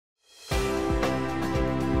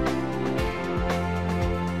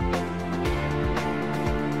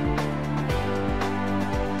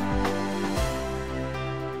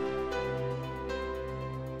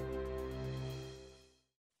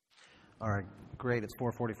Great, it's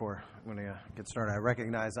 4:44. I'm going to get started. I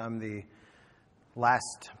recognize I'm the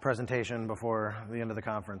last presentation before the end of the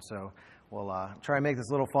conference, so we'll try and make this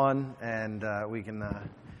a little fun, and we can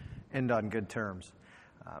end on good terms.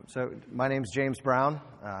 So my name's James Brown.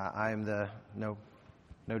 I am the, no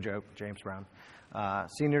joke, James Brown,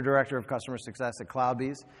 Senior Director of Customer Success at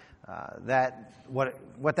CloudBees.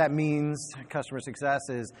 What that means, customer success,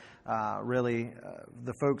 is really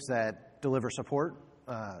the folks that deliver support.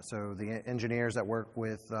 So the engineers that work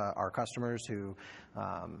with our customers who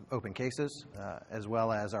open cases, as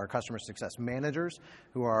well as our customer success managers,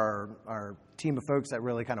 who are our team of folks that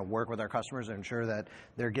really kind of work with our customers and ensure that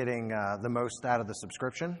they're getting the most out of the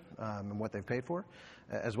subscription and what they've paid for,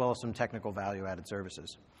 as well as some technical value-added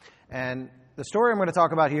services. And the story I'm going to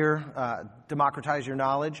talk about here, Democratize Your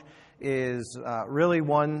Knowledge, is really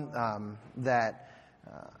one that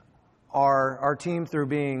our team, through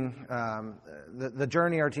being the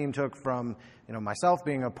journey our team took from myself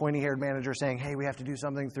being a pointy-haired manager saying, hey, we have to do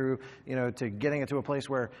something, through to getting it to a place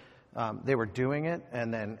where they were doing it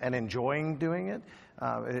and enjoying doing it,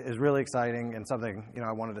 is really exciting and something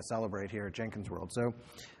I wanted to celebrate here at Jenkins World. So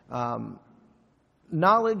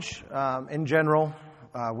knowledge in general.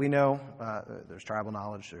 We know there's tribal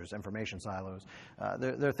knowledge, there's information silos.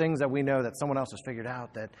 There are things that we know that someone else has figured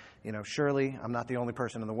out that, surely I'm not the only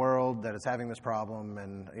person in the world that is having this problem,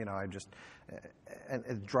 and, and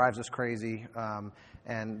it drives us crazy.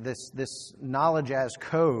 And this knowledge as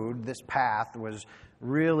code, this path, was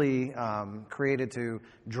really created to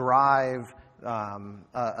drive an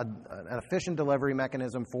efficient delivery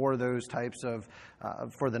mechanism for those types of,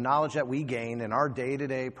 for the knowledge that we gain in our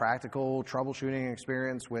day-to-day practical troubleshooting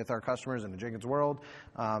experience with our customers in the Jenkins world,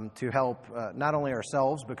 to help not only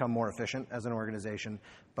ourselves become more efficient as an organization,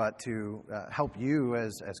 but to help you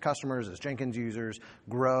as customers, as Jenkins users,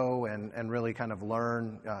 grow and really kind of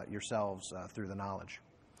learn yourselves through the knowledge.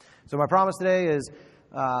 So my promise today is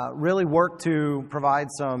really work to provide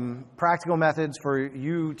some practical methods for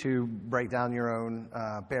you to break down your own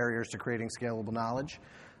barriers to creating scalable knowledge,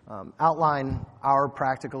 outline our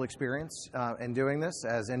practical experience in doing this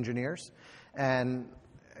as engineers, and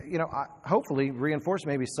hopefully reinforce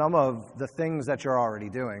maybe some of the things that you're already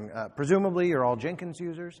doing. Presumably you're all Jenkins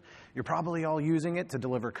users. You're probably all using it to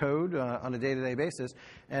deliver code on a day-to-day basis,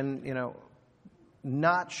 and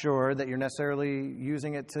not sure that you're necessarily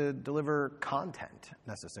using it to deliver content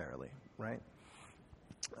necessarily, right?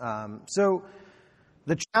 So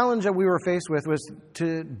the challenge that we were faced with was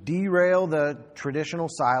to derail the traditional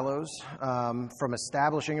silos from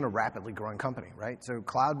establishing in a rapidly growing company, right? So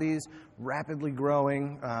CloudBees, rapidly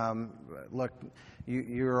growing. Look,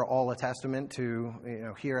 you're all a testament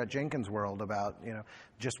to, here at Jenkins World about,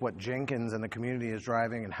 just what Jenkins and the community is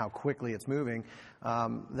driving and how quickly it's moving,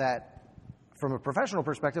 that from a professional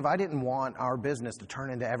perspective, I didn't want our business to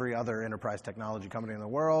turn into every other enterprise technology company in the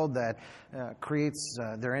world that creates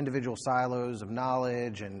their individual silos of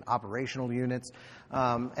knowledge and operational units,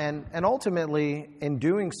 and ultimately, in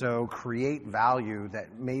doing so, create value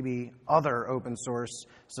that maybe other open source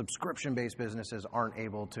subscription-based businesses aren't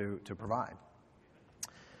able to provide.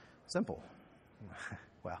 Simple.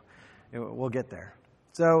 Well, we'll get there.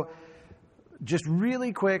 So, just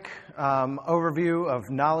really quick overview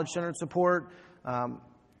of knowledge-centered support.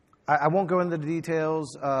 I won't go into the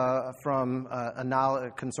details from a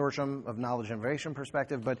consortium of knowledge innovation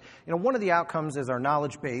perspective, but one of the outcomes is our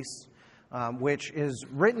knowledge base, which is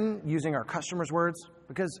written using our customers' words,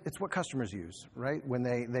 because it's what customers use, right? When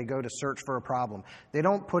they go to search for a problem. They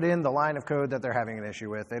don't put in the line of code that they're having an issue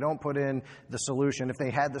with. They don't put in the solution. If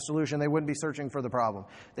they had the solution, they wouldn't be searching for the problem.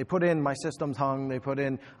 They put in, my system's hung. They put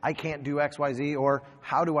in, I can't do X, Y, Z, or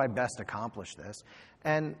how do I best accomplish this?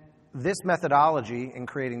 And this methodology in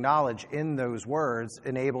creating knowledge in those words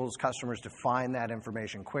enables customers to find that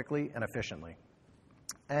information quickly and efficiently.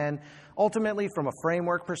 And ultimately, from a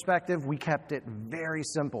framework perspective, we kept it very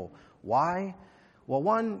simple. Why? Well,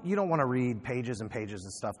 one, you don't want to read pages and pages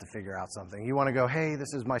of stuff to figure out something. You want to go, hey,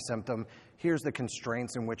 this is my symptom. Here's the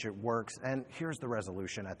constraints in which it works, and here's the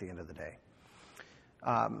resolution at the end of the day.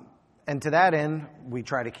 And to that end, we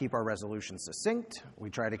try to keep our resolutions succinct. We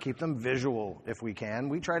try to keep them visual if we can.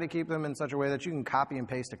 We try to keep them in such a way that you can copy and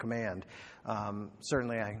paste a command.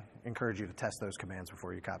 Certainly, I encourage you to test those commands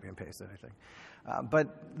before you copy and paste anything.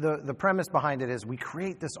 But the premise behind it is we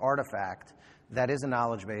create this artifact that is a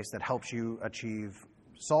knowledge base that helps you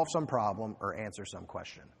solve some problem or answer some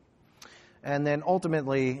question. And then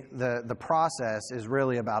ultimately, the process is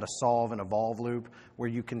really about a solve and evolve loop where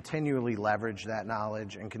you continually leverage that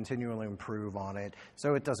knowledge and continually improve on it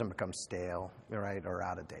so it doesn't become stale, right, or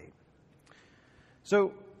out of date.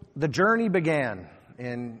 So the journey began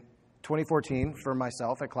in 2014 for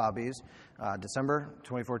myself at CloudBees, December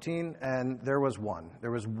 2014, and there was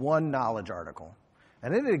one knowledge article.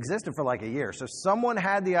 And it had existed for like a year. So someone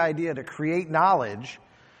had the idea to create knowledge,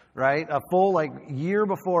 right, a full year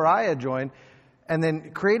before I had joined, and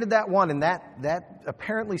then created that one, and that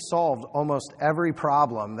apparently solved almost every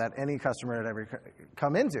problem that any customer had ever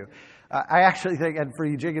come into. I actually think, and for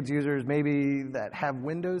you Jenkins users maybe that have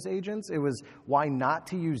Windows agents, it was why not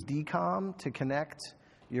to use DCOM to connect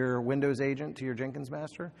your Windows agent to your Jenkins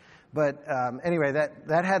master. But anyway,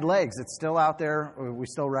 that had legs. It's still out there. We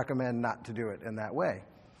still recommend not to do it in that way.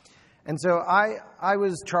 And so I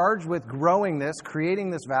was charged with growing this, creating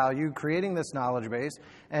this value, creating this knowledge base,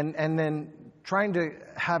 and then trying to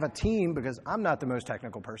have a team, because I'm not the most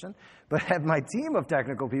technical person, but have my team of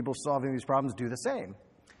technical people solving these problems do the same.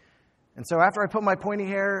 And so after I put my pointy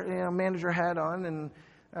hair manager hat on and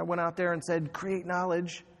I went out there and said, create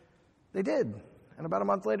knowledge, they did. And about a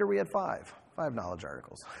month later, we had five knowledge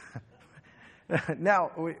articles.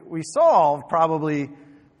 Now, we solved probably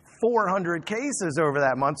 400 cases over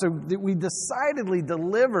that month, so we decidedly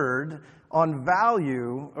delivered on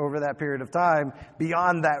value over that period of time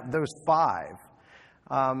beyond those five.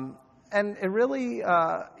 And it really,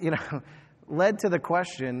 led to the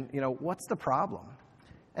question, what's the problem?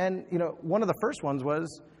 And, one of the first ones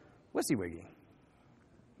was WYSIWYG.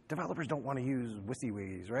 Developers don't want to use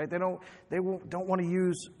WYSIWYGs, right? They don't want to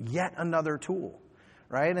use yet another tool,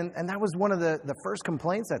 right? And that was one of the first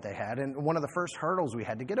complaints that they had, and one of the first hurdles we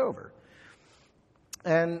had to get over.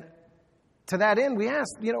 And to that end, we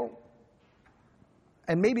asked,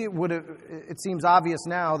 and maybe it seems obvious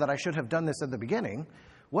now that I should have done this at the beginning,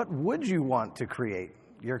 what would you want to create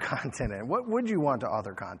your content in? What would you want to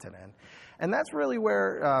author content in? And that's really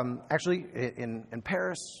where, actually, in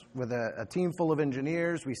Paris, with a team full of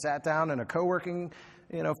engineers, we sat down in a co-working,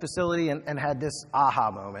 facility and had this aha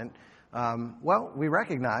moment. We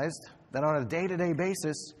recognized that on a day-to-day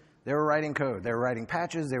basis, they were writing code, they were writing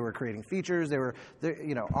patches, they were creating features,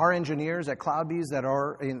 our engineers at CloudBees that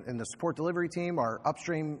are in the support delivery team are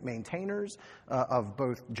upstream maintainers of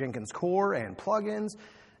both Jenkins core and plugins,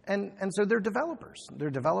 and so they're developers. They're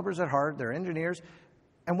developers at heart, they're engineers.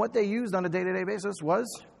 And what they used on a day-to-day basis was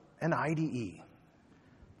an IDE.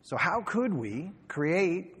 So how could we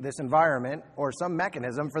create this environment or some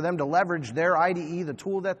mechanism for them to leverage their IDE, the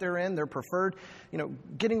tool that they're in, their preferred,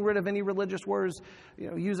 getting rid of any religious words,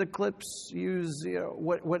 use Eclipse, use,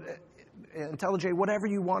 IntelliJ, whatever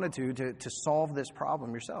you wanted to solve this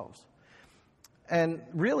problem yourselves. And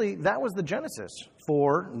really, that was the genesis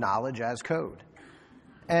for knowledge as code.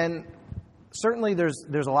 And certainly,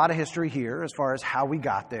 there's a lot of history here as far as how we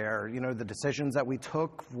got there, the decisions that we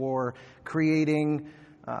took for creating,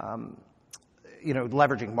 leveraging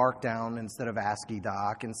Markdown instead of ASCII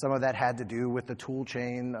doc, and some of that had to do with the tool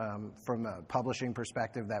chain from a publishing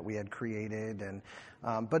perspective that we had created. And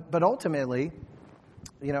but ultimately,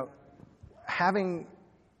 having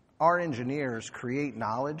our engineers create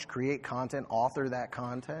knowledge, create content, author that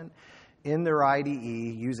content in their IDE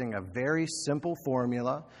using a very simple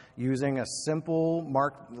formula, using a simple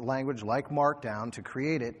language like Markdown to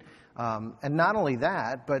create it. And not only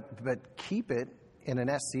that, but keep it in an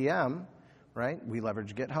SCM, right? We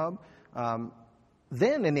leverage GitHub.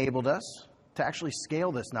 Then enabled us to actually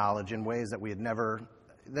scale this knowledge in ways that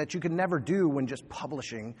you could never do when just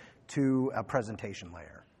publishing to a presentation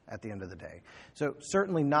layer at the end of the day. So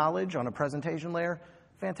certainly knowledge on a presentation layer,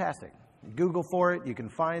 fantastic. Google for it, you can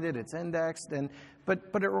find it, it's indexed,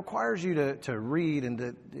 but it requires you to read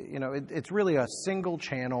and it's really a single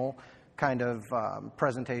channel kind of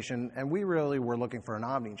presentation, and we really were looking for an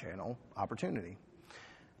omni-channel opportunity.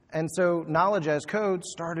 And so knowledge as code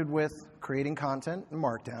started with creating content in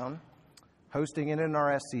Markdown, hosting it in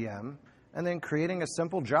our SCM, and then creating a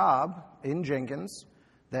simple job in Jenkins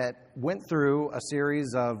that went through a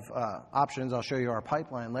series of options. I'll show you our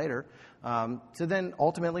pipeline later, to then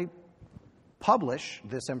ultimately publish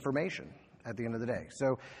this information at the end of the day.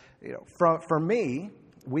 So, for me,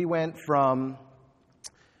 we went from,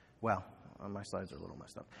 my slides are a little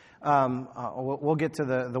messed up. We'll get to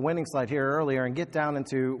the winning slide here earlier and get down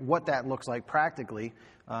into what that looks like practically,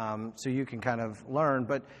 so you can kind of learn.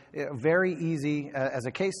 But very easy, as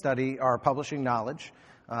a case study, our publishing knowledge,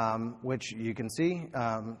 which you can see.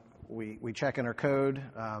 We check in our code,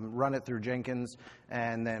 run it through Jenkins,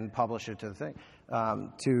 and then publish it to the thing,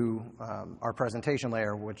 to our presentation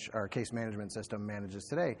layer, which our case management system manages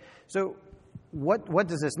today. So what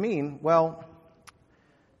does this mean? Well,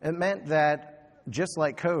 it meant that just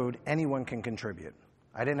like code, anyone can contribute.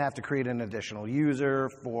 I didn't have to create an additional user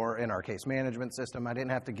in our case management system. I didn't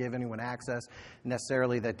have to give anyone access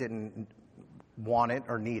necessarily that didn't want it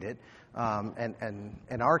or need it, and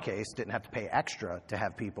in our case, didn't have to pay extra to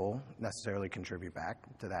have people necessarily contribute back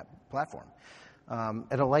to that platform.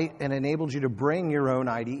 It enables you to bring your own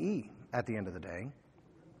IDE at the end of the day.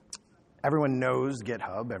 Everyone knows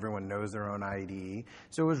GitHub. Everyone knows their own IDE.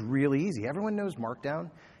 So it was really easy. Everyone knows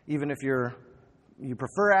Markdown, even if you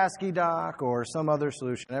prefer ASCII doc or some other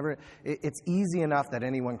solution. It's easy enough that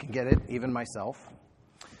anyone can get it, even myself.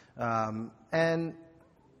 And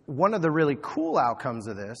one of the really cool outcomes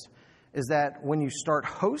of this is that when you start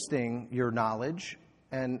hosting your knowledge,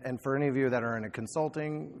 and for any of you that are in a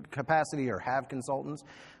consulting capacity or have consultants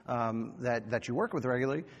that you work with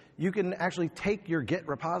regularly, you can actually take your Git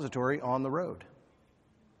repository on the road,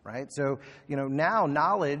 right? So, now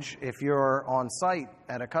knowledge, if you're on site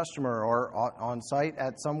at a customer or on site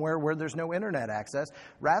at somewhere where there's no internet access,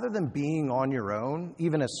 rather than being on your own,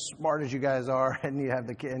 even as smart as you guys are and you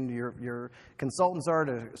have your consultants are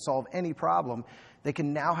to solve any problem, they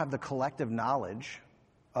can now have the collective knowledge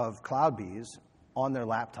of CloudBees on their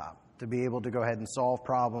laptop to be able to go ahead and solve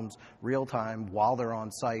problems real time while they're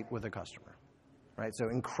on site with a customer, right? So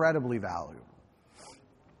incredibly valuable.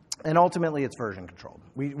 And ultimately, it's version controlled.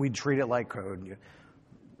 We treat it like code.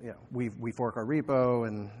 We fork our repo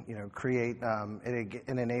and create. It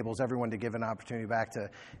enables everyone to give an opportunity back to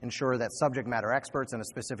ensure that subject matter experts in a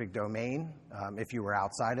specific domain, if you were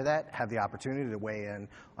outside of that, have the opportunity to weigh in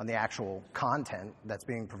on the actual content that's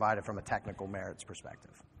being provided from a technical merits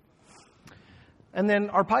perspective. And then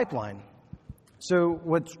our pipeline. So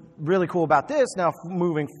what's really cool about this, now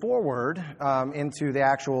moving forward into the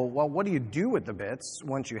actual, well, what do you do with the bits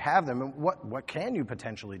once you have them, and what can you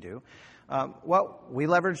potentially do? Well, we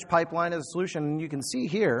leverage pipeline as a solution, and you can see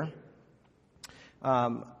here,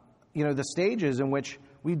 the stages in which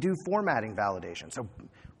we do formatting validation. So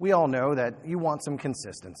we all know that you want some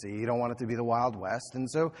consistency. You don't want it to be the Wild West. And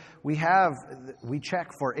so we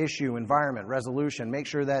check for issue, environment, resolution, make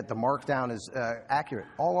sure that the markdown is accurate,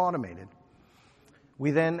 all automated. We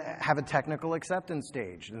then have a technical acceptance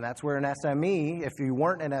stage, and that's where an SME, if you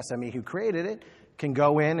weren't an SME who created it, can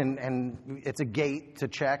go in and it's a gate to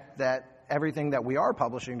check that everything that we are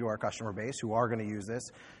publishing to our customer base who are going to use this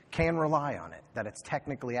can rely on it, that it's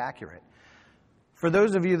technically accurate. For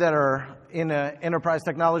those of you that are in an enterprise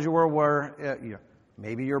technology world where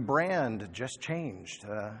maybe your brand just changed,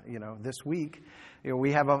 this week,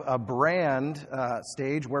 we have a brand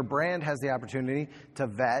stage where brand has the opportunity to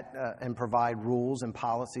vet and provide rules and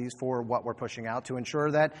policies for what we're pushing out to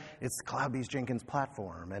ensure that it's CloudBees Jenkins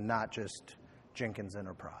platform and not just Jenkins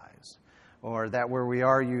Enterprise, or that where we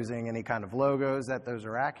are using any kind of logos, that those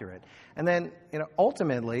are accurate. And then,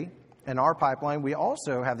 ultimately, in our pipeline, we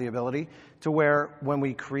also have the ability to where when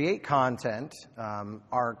we create content,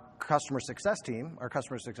 our customer success team, our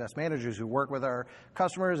customer success managers who work with our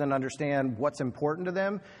customers and understand what's important to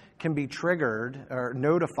them can be triggered or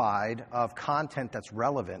notified of content that's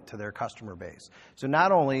relevant to their customer base. So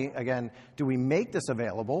not only, again, do we make this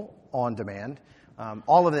available on demand,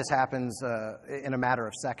 all of this happens in a matter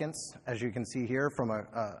of seconds, as you can see here, from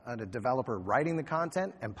a developer writing the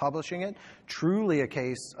content and publishing it. Truly a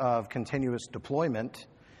case of continuous deployment,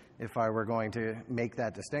 if I were going to make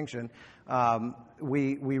that distinction.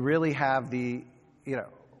 We really have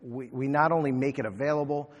we not only make it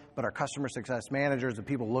available, but our customer success managers, the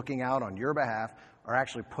people looking out on your behalf, are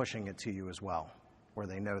actually pushing it to you as well, where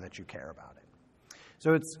they know that you care about it.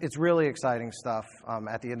 So it's really exciting stuff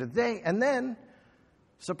at the end of the day. And then,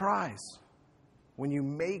 surprise, when you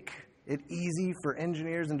make it easy for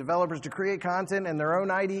engineers and developers to create content in their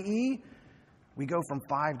own IDE, we go from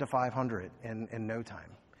 5 to 500 in no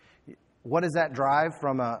time. What does that drive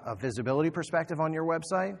from a visibility perspective on your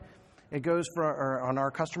website? It goes on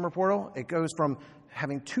our customer portal, it goes from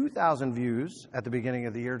having 2,000 views at the beginning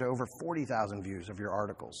of the year to over 40,000 views of your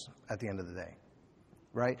articles at the end of the day,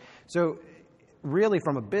 right? So really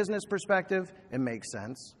from a business perspective, it makes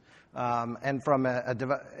sense. And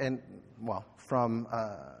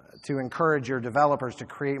to encourage your developers to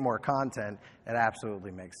create more content, it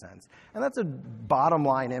absolutely makes sense. And that's a bottom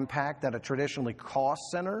line impact that a traditionally cost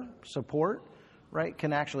center support, right,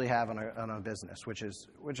 can actually have on a business, which is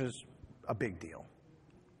a big deal.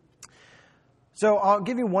 So I'll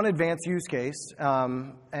give you one advanced use case,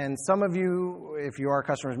 and some of you, if you are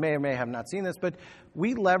customers, may or may have not seen this, but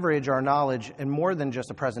we leverage our knowledge in more than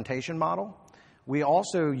just a presentation model. We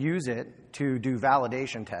also use it to do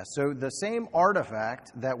validation tests. So the same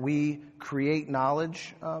artifact that we create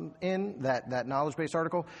knowledge in, that knowledge-based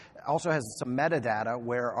article, also has some metadata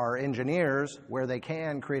where our engineers, where they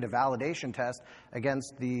can, create a validation test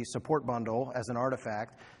against the support bundle as an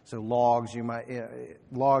artifact. So logs,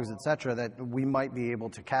 logs, et cetera, that we might be able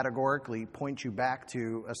to categorically point you back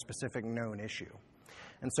to a specific known issue.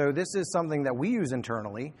 And so this is something that we use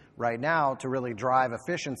internally right now to really drive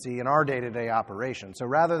efficiency in our day-to-day operation. So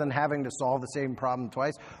rather than having to solve the same problem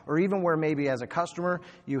twice, or even where maybe as a customer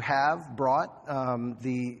you have brought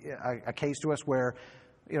a case to us where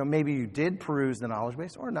maybe you did peruse the knowledge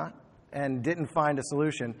base or not and didn't find a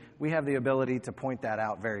solution, we have the ability to point that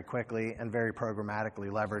out very quickly and very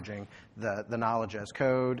programmatically leveraging the knowledge as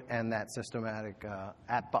code and that systematic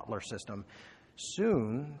 @Butler system,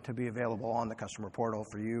 soon to be available on the customer portal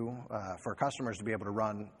for you, for customers to be able to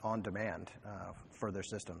run on demand for their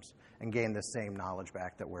systems and gain the same knowledge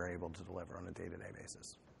back that we're able to deliver on a day-to-day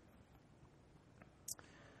basis.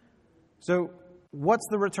 So what's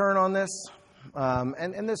the return on this?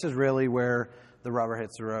 And this is really where the rubber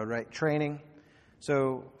hits the road, right? Training.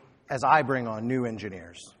 So as I bring on new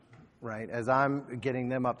engineers, right, as I'm getting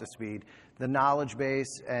them up to speed, the knowledge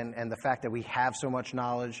base and the fact that we have so much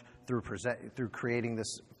knowledge through creating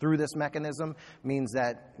this, through this mechanism, means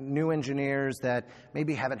that new engineers that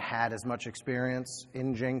maybe haven't had as much experience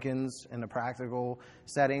in Jenkins in a practical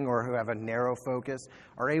setting or who have a narrow focus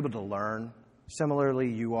are able to learn. Similarly,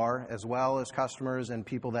 you are, as well as customers and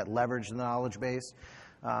people that leverage the knowledge base.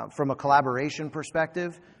 From a collaboration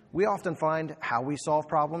perspective, we often find how we solve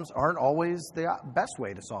problems aren't always the best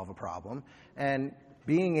way to solve a problem. And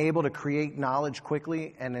being able to create knowledge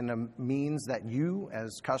quickly and in a means that you,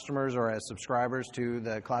 as customers or as subscribers to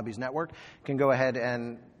the CloudBees network, can go ahead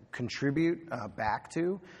and contribute back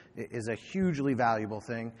to is a hugely valuable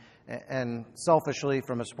thing. And selfishly,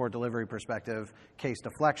 from a support delivery perspective, case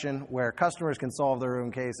deflection, where customers can solve their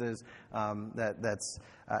own cases, that's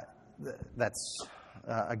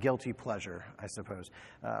a guilty pleasure, I suppose,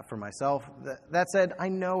 for myself. That said, I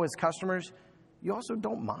know as customers, you also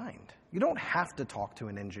don't mind. You don't have to talk to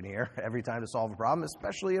an engineer every time to solve a problem,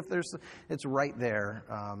 especially if it's right there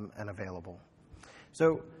and available.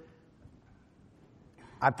 So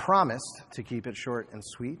I promised to keep it short and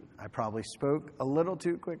sweet. I probably spoke a little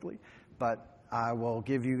too quickly, but I will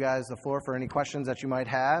give you guys the floor for any questions that you might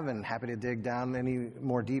have, and happy to dig down any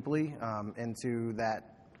more deeply into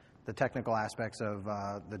the technical aspects of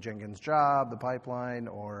the Jenkins job, the pipeline,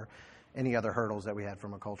 or any other hurdles that we had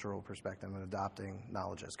from a cultural perspective in adopting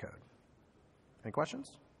knowledge as code. Any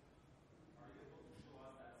questions? Are you able to show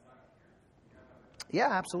us that slide here?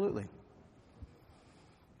 Yeah, absolutely.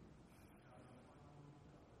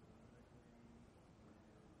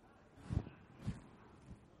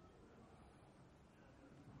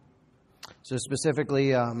 So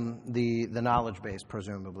specifically, the knowledge base,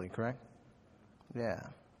 presumably, correct? Yeah.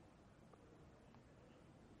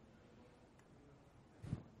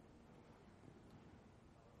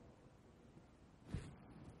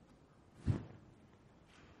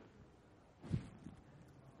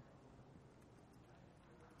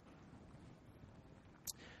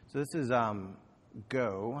 So this is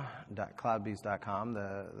go.cloudbees.com,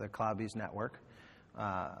 the CloudBees network.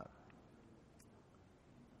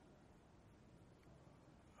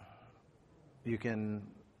 You can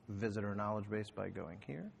visit our knowledge base by going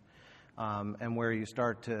here. And where you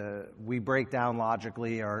start we break down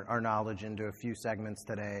logically our knowledge into a few segments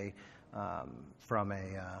today from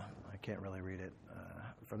I can't really read it,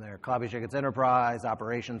 from there, CloudBees Jenkins Enterprise,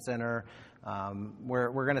 Operations Center.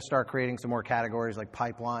 We're going to start creating some more categories like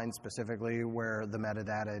pipeline specifically, where the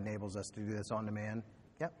metadata enables us to do this on demand.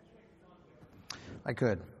 Yep. I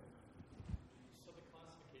could. So the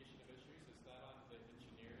classification of issues, is that on the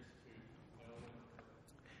engineers to know?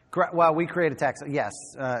 Correct. Well, we create a tax. Yes,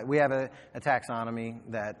 we have a taxonomy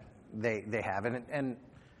that they have, and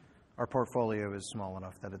our portfolio is small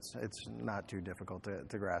enough that it's not too difficult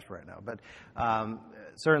to grasp right now. But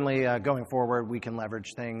certainly going forward, we can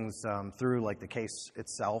leverage things through like the case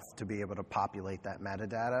itself to be able to populate that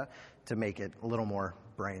metadata to make it a little more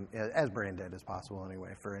as brain dead as possible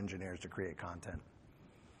anyway for engineers to create content.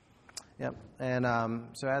 Yep. And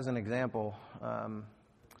so as an example,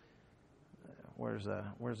 where's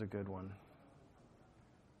a good one?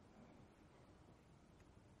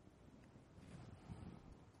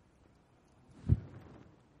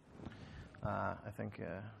 I think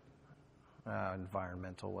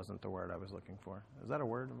environmental wasn't the word I was looking for. Is that a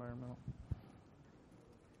word, environmental?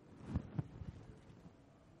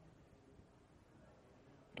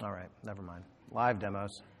 All right, never mind. Live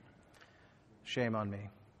demos. Shame on me.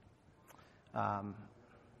 I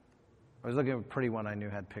was looking at a pretty one I knew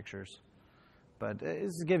had pictures. But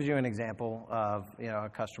this gives you an example of a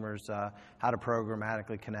customer's how to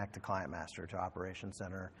programmatically connect a client master to Operations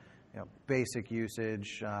Center, basic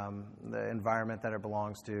usage, the environment that it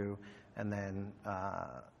belongs to, and then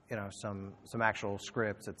some actual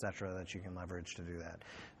scripts, et cetera, that you can leverage to do that.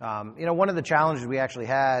 One of the challenges we actually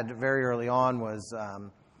had very early on was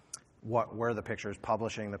what were the pictures,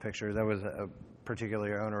 publishing the pictures. That was a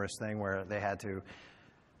particularly onerous thing where they had to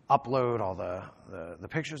upload all the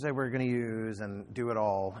pictures they were going to use and do it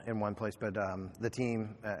all in one place. But the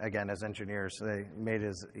team, again, as engineers, they made it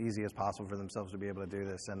as easy as possible for themselves to be able to do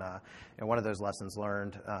this. And one of those lessons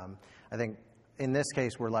learned, I think in this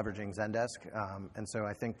case, we're leveraging Zendesk. And so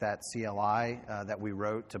I think that CLI that we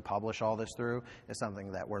wrote to publish all this through is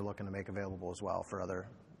something that we're looking to make available as well for other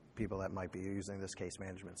people that might be using this case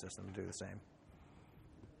management system to do the same.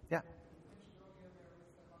 Yeah.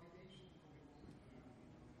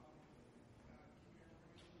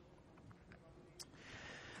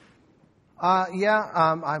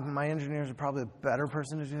 My engineers are probably a better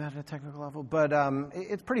person to do that at a technical level, but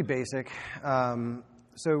it's pretty basic.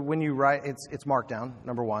 So when you write, it's Markdown,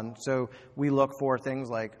 number one. So we look for things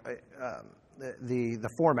like the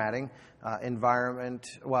formatting, environment.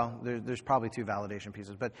 Well, there's probably two validation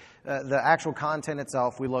pieces, but the actual content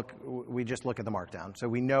itself, we just look at the Markdown. So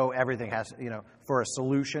we know everything has, for a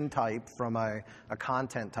solution type from a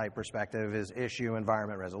content type perspective is issue,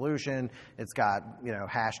 environment, resolution. It's got,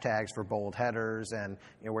 hashtags for bold headers and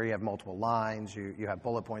where you have multiple lines, you have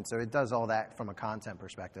bullet points. So it does all that from a content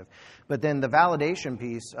perspective. But then the validation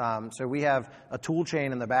piece, so we have a tool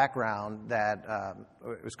chain in the background that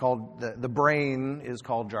is called, the brain is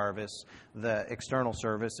called Jarvis. The external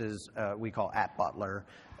service is we call @Butler,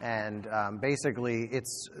 and basically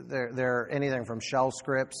they're anything from shell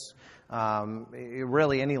scripts,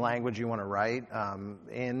 really any language you want to write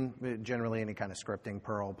in, generally any kind of scripting,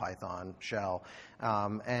 Perl, Python, Shell,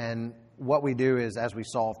 and what we do is as we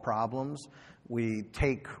solve problems, we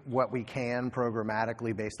take what we can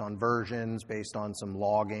programmatically based on versions, based on some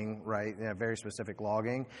logging, right? Very specific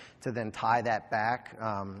logging, to then tie that back.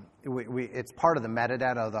 It's part of the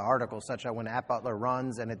metadata of the article, such that when @Butler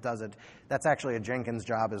runs and it does it, that's actually a Jenkins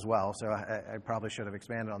job as well. So I probably should have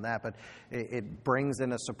expanded on that, but it brings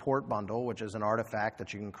in a support bundle, which is an artifact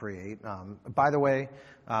that you can create. By the way,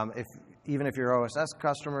 even if you're OSS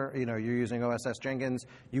customer, you're using OSS Jenkins,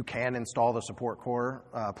 you can install the support core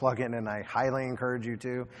plugin, and I highly encourage you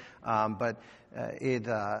to. But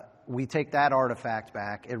we take that artifact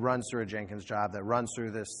back. It runs through a Jenkins job that runs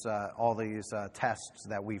through this all these tests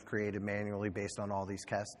that we've created manually based on all these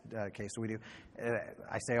cases we do.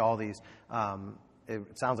 I say all these.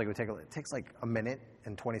 It sounds like it takes like a minute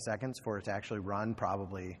and 20 seconds for it to actually run,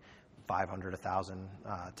 probably 500, 1,000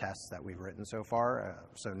 tests that we've written so far,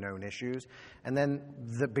 so known issues. And then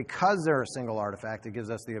because they're a single artifact, it gives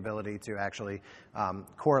us the ability to actually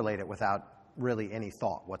correlate it without really any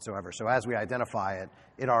thought whatsoever. So as we identify it,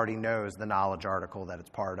 it already knows the knowledge article that it's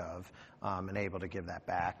part of and able to give that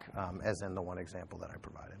back, as in the one example that I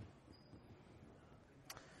provided.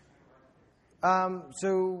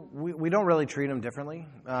 So we don't really treat them differently,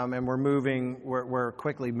 and we're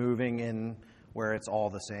quickly moving in where it's all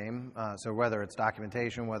the same. So whether it's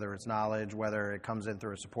documentation, whether it's knowledge, whether it comes in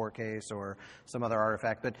through a support case or some other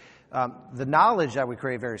artifact. But the knowledge that we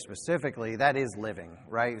create very specifically, that is living,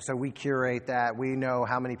 right? So we curate that. We know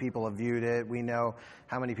how many people have viewed it. We know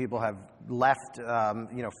how many people have left,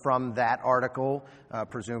 from that article,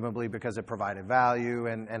 presumably because it provided value,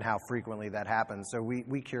 and how frequently that happens. So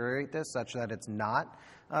we curate this such that it's not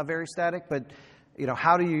very static, but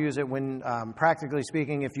how do you use it when, practically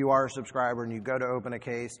speaking, if you are a subscriber and you go to open a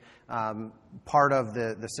case, part of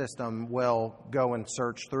the system will go and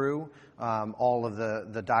search through all of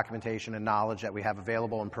the documentation and knowledge that we have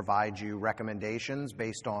available and provide you recommendations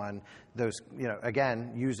based on those,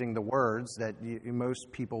 again, using the words that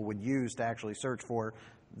most people would use to actually search for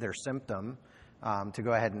their symptom, to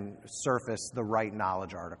go ahead and surface the right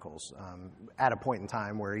knowledge articles at a point in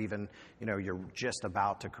time where even, you're just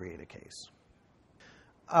about to create a case.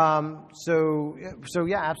 So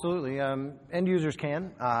yeah, absolutely. End users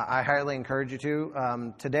can. I highly encourage you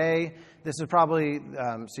to. Today, this is probably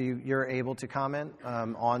so you're able to comment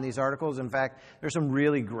on these articles. In fact, there's some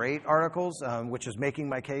really great articles, which is making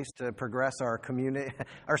my case to progress our community,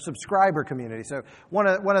 our subscriber community. So one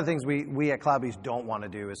of the things we at CloudBees don't want to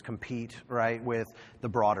do is compete, right, with the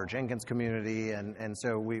broader Jenkins community, and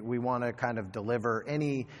so we want to kind of deliver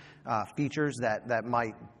any features that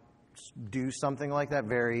might do something like that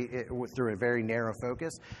through a very narrow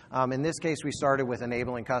focus. In this case, we started with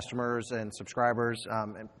enabling customers and subscribers,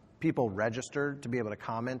 and people registered to be able to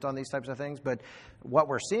comment on these types of things, but what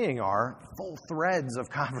we're seeing are full threads of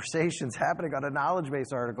conversations happening on a knowledge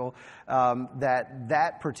base article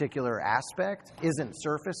that particular aspect isn't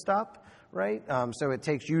surfaced up. Right? So it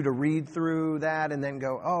takes you to read through that and then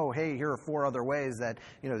go, oh, hey, here are 4 other ways that,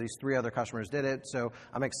 these 3 other customers did it. So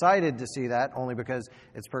I'm excited to see that, only because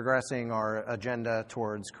it's progressing our agenda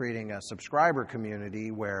towards creating a subscriber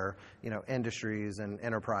community where, industries and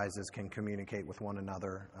enterprises can communicate with one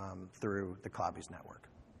another through the CloudBees network.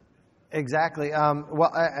 Exactly.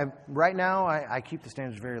 Right now, I keep the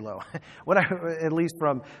standards very low. At least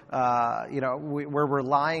from, we're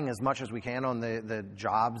relying as much as we can on the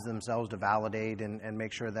jobs themselves to validate and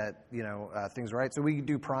make sure that, things are right. So we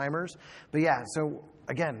do primers. But yeah, so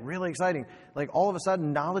again, really exciting. Like all of a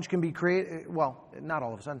sudden, knowledge can be created. Well, not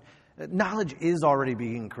all of a sudden. Knowledge is already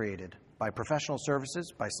being created by professional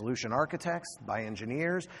services, by solution architects, by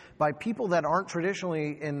engineers, by people that aren't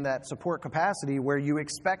traditionally in that support capacity where you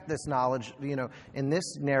expect this knowledge, in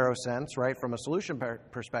this narrow sense, right, from a solution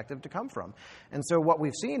perspective to come from. And so what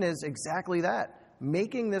we've seen is exactly that.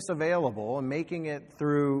 Making this available and making it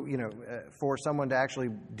through, for someone to actually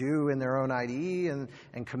do in their own IDE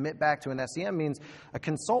and commit back to an SCM means a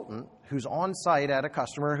consultant who's on site at a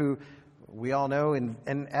customer who we all know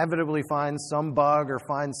inevitably finds some bug or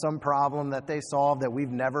finds some problem that they solve that we've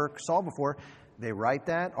never solved before. They write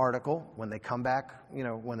that article. When they come back,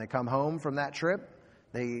 when they come home from that trip,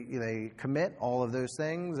 they commit all of those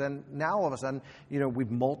things. And now all of a sudden,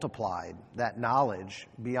 we've multiplied that knowledge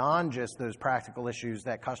beyond just those practical issues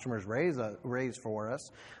that customers raise for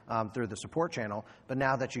us through the support channel. But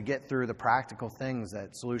now that you get through the practical things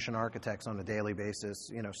that solution architects on a daily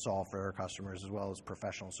basis, solve for their customers as well as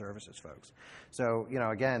professional services folks. So,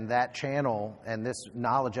 again, that channel and this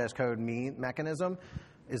knowledge as code mechanism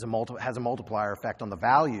has a multiplier effect on the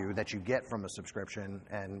value that you get from a subscription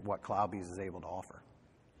and what CloudBees is able to offer.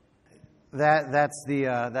 That's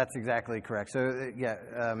exactly correct. So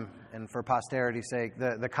and for posterity's sake,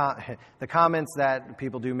 the comments that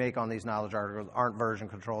people do make on these knowledge articles aren't version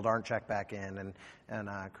controlled, aren't checked back in and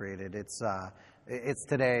created. It's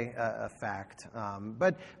today a fact.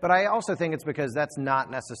 But I also think it's because that's not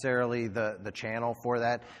necessarily the channel for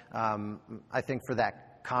that. I think for that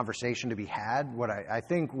conversation to be had, what I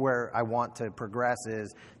think where I want to progress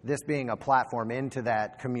is this being a platform into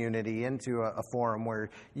that community, into a forum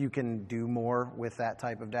where you can do more with that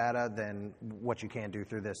type of data than what you can do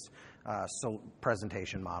through this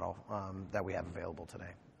presentation model that we have available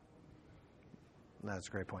today. That's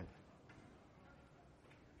a great point.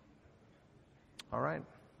 All right.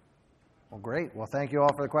 Well, great. Well, thank you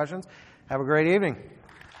all for the questions. Have a great evening.